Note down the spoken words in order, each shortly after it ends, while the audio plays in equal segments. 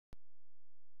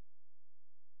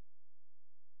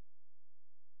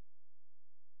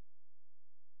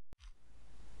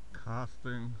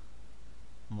casting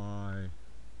my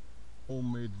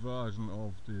homemade version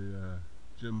of the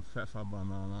Pfeffer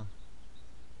Banana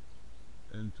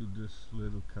into this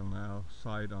little canal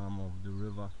sidearm of the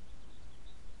river.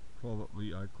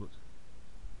 Probably I could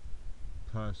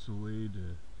persuade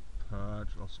a perch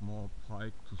or small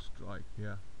pike to strike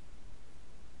here.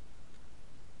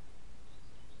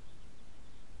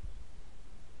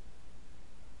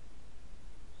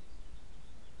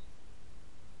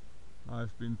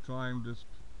 I've been trying this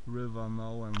river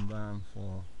now and then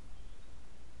for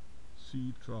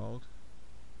sea trout.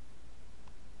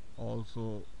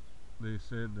 Also, they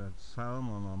said that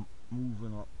salmon are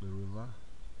moving up the river,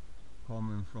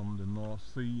 coming from the North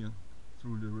Sea and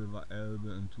through the river Elbe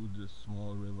into this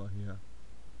small river here.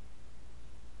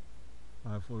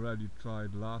 I've already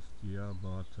tried last year,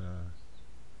 but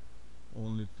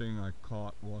only thing I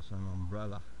caught was an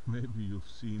umbrella. Maybe you've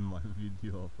seen my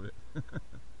video of it.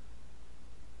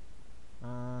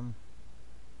 And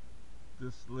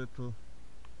this little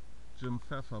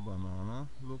Pfeffer Banana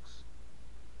looks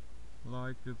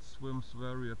like it swims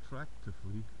very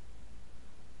attractively.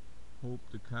 Hope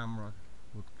the camera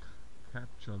would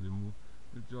capture the move.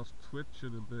 You just twitch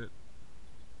it a bit.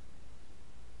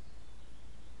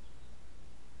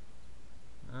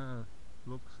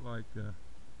 Looks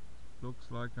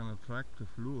like an attractive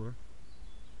lure.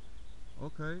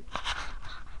 Okay.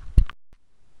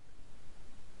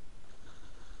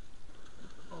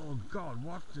 Oh God,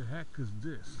 what the heck is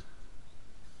this?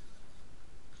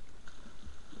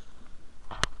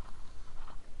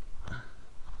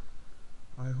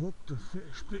 I hooked a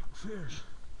fish, big fish.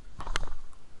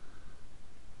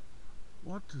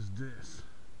 What is this?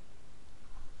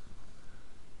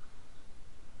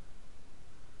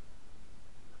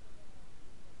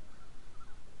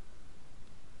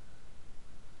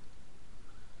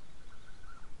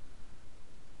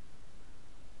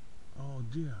 Oh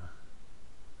dear.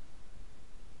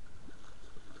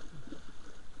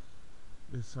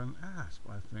 It's an asp,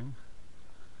 I think.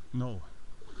 No.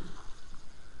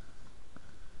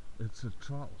 It's a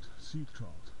trout, sea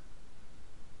trout.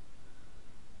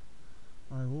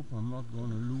 I hope I'm not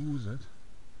gonna lose it.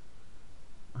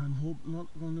 I'm not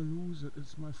gonna lose it.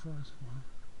 It's my first one.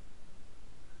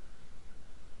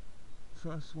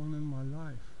 First one in my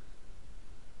life.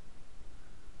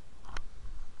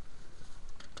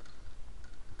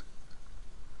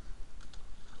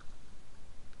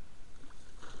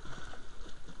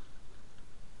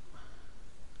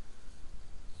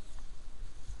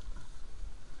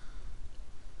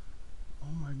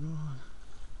 Oh my God.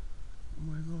 Oh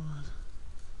my God.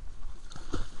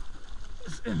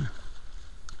 It's in.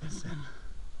 It's in.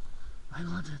 I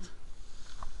got it.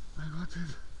 I got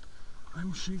it.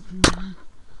 I'm shaking, man.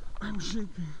 I'm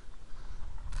shaking.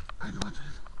 I got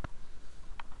it.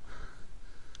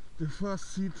 The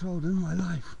first sea trout in my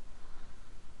life.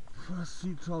 First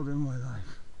sea trout in my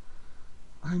life.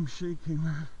 I'm shaking,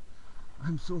 man.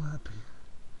 I'm so happy.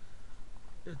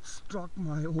 It struck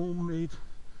my homemade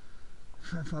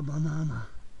Pfeffer Banana.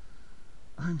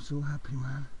 I'm so happy,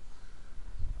 man.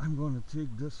 I'm gonna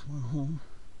take this one home.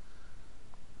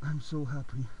 I'm so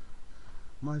happy.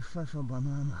 My Pfeffer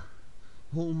Banana,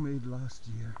 homemade last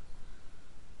year.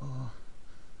 Oh,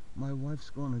 my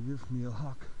wife's gonna give me a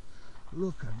hug.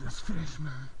 Look at this fish,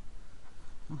 man.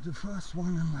 The first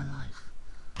one in my life.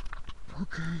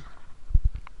 Okay.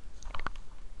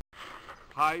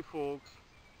 Hi folks,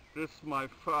 this is my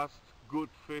first good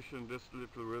fish in this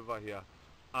little river here.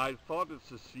 I thought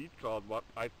it's a sea trout, but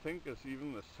I think it's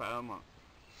even a salmon.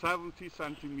 70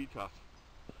 centimeters.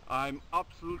 I'm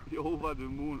absolutely over the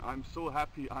moon. I'm so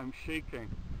happy, I'm shaking.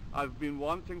 I've been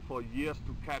wanting for years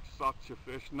to catch such a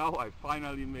fish. Now I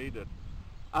finally made it.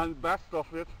 And best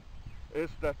of it is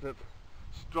that it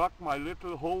struck my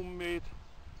little homemade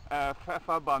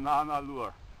Pfeffer Banana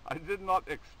lure. I did not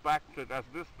expect it, as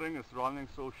this thing is running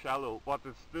so shallow, but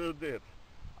it still did.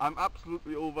 I'm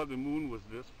absolutely over the moon with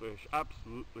this fish,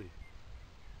 absolutely.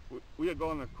 We are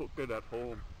gonna cook it at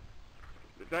home.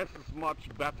 This is much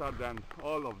better than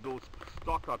all of those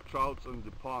stocker trouts in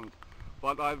the pond.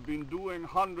 But I've been doing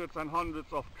hundreds and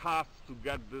hundreds of casts to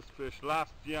get this fish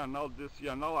last year, now this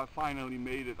year. Now I finally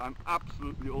made it. I'm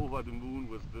absolutely over the moon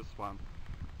with this one.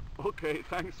 Okay,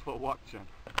 thanks for watching.